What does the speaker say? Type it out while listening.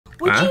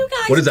Would you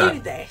What is guys that? do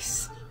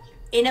this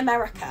in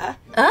America?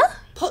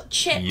 Put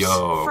chips,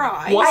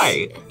 fries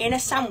Why? in a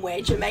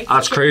sandwich and make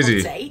That's a chip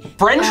crazy. butty?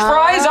 French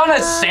fries on a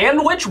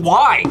sandwich?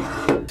 Why?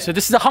 So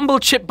this is a humble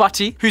Chip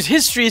Butty, whose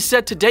history is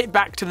said to date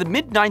back to the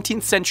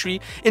mid-19th century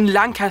in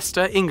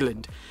Lancaster,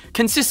 England.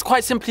 Consists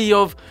quite simply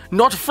of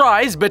not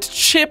fries, but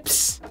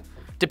chips,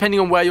 depending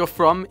on where you're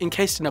from,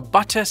 encased in a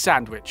butter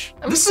sandwich.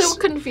 I'm so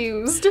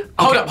confused.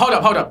 Hold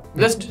up.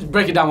 Let's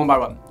break it down one by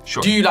one.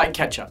 Sure. Do you like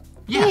ketchup?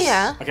 Yes.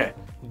 Yeah. Okay.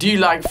 Do you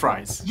like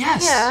fries?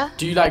 Yes. Yeah.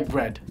 Do you like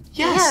bread?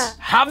 Yes.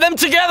 Have them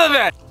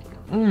together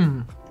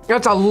then!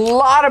 That's a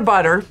lot of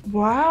butter.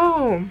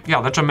 Wow.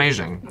 Yeah, that's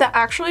amazing. That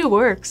actually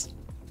works.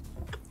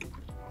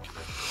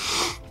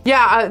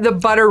 Yeah, the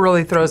butter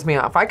really throws me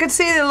off. I could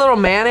see the little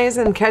mayonnaise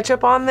and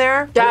ketchup on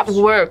there. That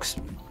works.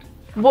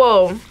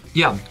 Whoa.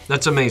 Yeah,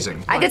 that's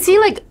amazing. I could see,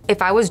 like,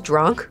 if I was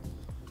drunk,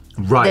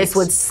 Right. this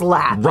would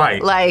slap.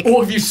 Right. Like,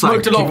 Or if you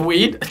smoked a lot of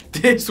weed,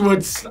 this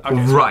would... Okay,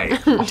 Right.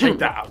 take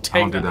that out. I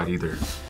don't do that either.